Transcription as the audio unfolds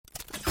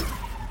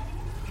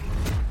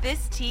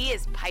This tea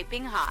is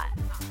piping hot.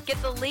 Get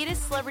the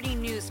latest celebrity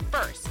news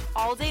first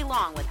all day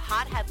long with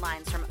hot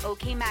headlines from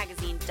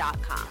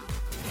okmagazine.com.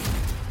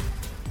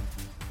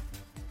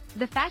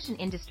 The fashion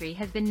industry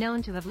has been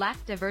known to have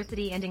lacked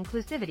diversity and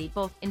inclusivity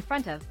both in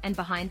front of and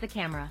behind the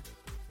camera.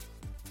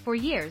 For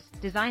years,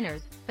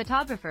 designers,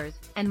 photographers,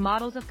 and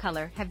models of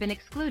color have been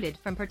excluded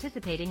from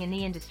participating in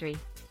the industry.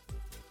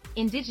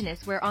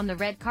 Indigenous wear on the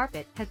red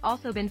carpet has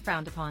also been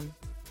frowned upon.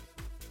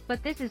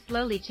 But this is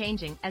slowly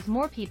changing as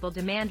more people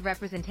demand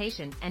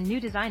representation and new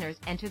designers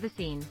enter the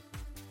scene.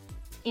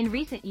 In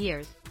recent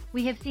years,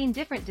 we have seen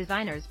different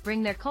designers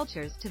bring their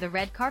cultures to the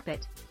red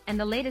carpet, and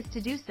the latest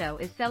to do so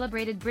is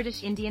celebrated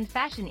British Indian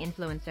fashion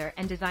influencer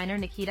and designer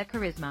Nikita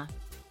Karizma.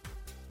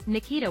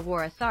 Nikita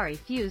wore a sari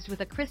fused with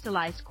a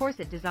crystallized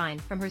corset design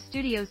from her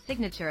studio's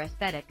signature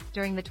aesthetic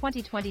during the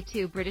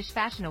 2022 British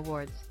Fashion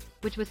Awards,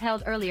 which was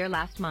held earlier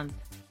last month.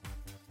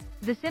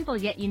 The simple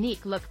yet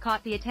unique look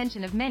caught the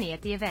attention of many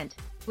at the event,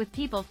 with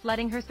people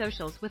flooding her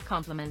socials with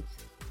compliments.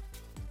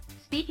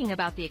 Speaking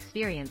about the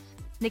experience,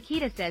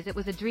 Nikita says it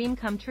was a dream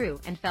come true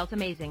and felt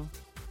amazing.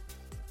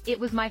 It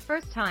was my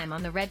first time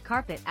on the red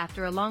carpet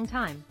after a long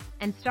time,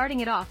 and starting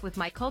it off with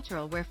my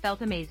cultural wear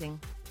felt amazing.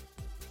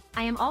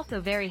 I am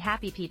also very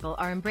happy people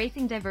are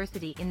embracing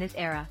diversity in this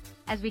era,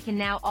 as we can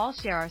now all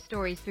share our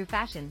stories through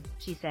fashion,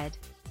 she said.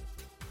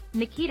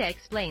 Nikita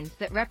explains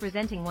that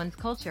representing one's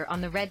culture on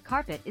the red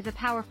carpet is a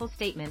powerful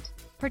statement,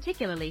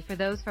 particularly for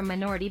those from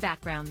minority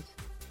backgrounds.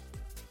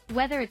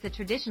 Whether it's a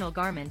traditional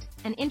garment,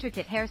 an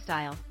intricate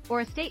hairstyle,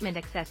 or a statement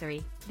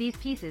accessory, these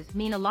pieces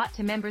mean a lot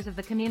to members of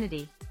the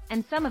community,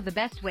 and some of the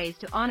best ways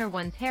to honor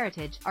one's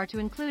heritage are to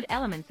include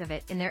elements of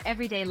it in their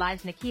everyday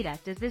lives. Nikita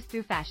does this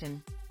through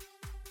fashion.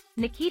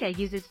 Nikita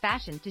uses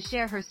fashion to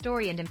share her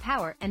story and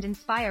empower and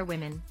inspire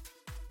women.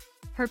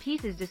 Her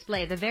pieces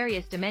display the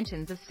various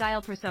dimensions of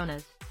style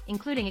personas,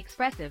 including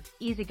expressive,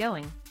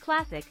 easygoing,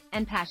 classic,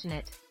 and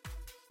passionate.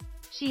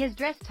 She has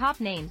dressed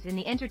top names in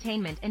the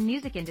entertainment and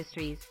music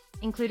industries,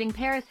 including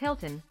Paris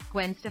Hilton,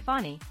 Gwen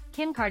Stefani,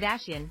 Kim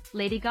Kardashian,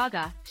 Lady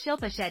Gaga,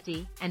 Shilpa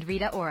Shetty, and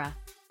Rita Ora.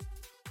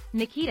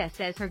 Nikita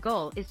says her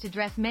goal is to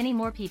dress many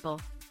more people,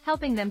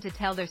 helping them to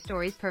tell their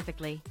stories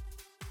perfectly.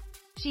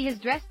 She has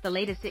dressed the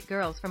latest it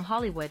girls from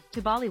Hollywood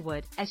to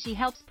Bollywood as she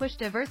helps push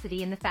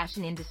diversity in the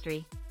fashion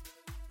industry.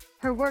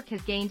 Her work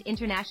has gained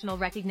international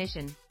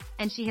recognition,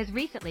 and she has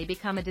recently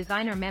become a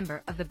designer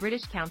member of the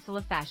British Council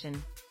of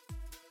Fashion.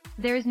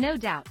 There is no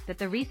doubt that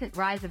the recent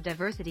rise of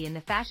diversity in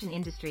the fashion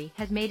industry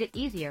has made it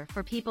easier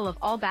for people of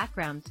all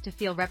backgrounds to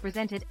feel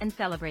represented and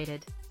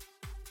celebrated.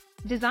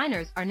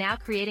 Designers are now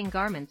creating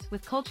garments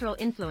with cultural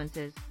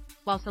influences,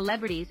 while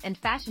celebrities and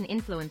fashion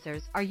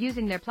influencers are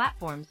using their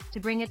platforms to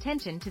bring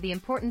attention to the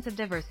importance of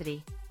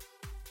diversity.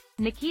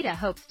 Nikita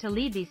hopes to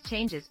lead these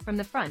changes from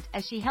the front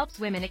as she helps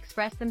women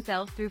express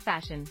themselves through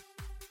fashion.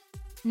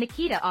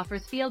 Nikita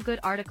offers feel-good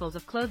articles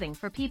of clothing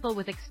for people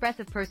with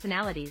expressive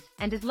personalities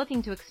and is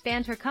looking to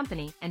expand her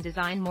company and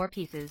design more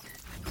pieces.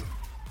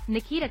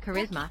 Nikita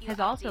Karizma has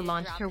also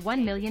launched her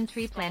 1 million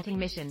tree planting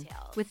mission,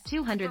 with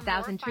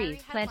 200,000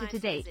 trees planted to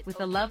date with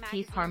the Love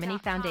Peace Harmony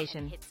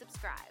Foundation.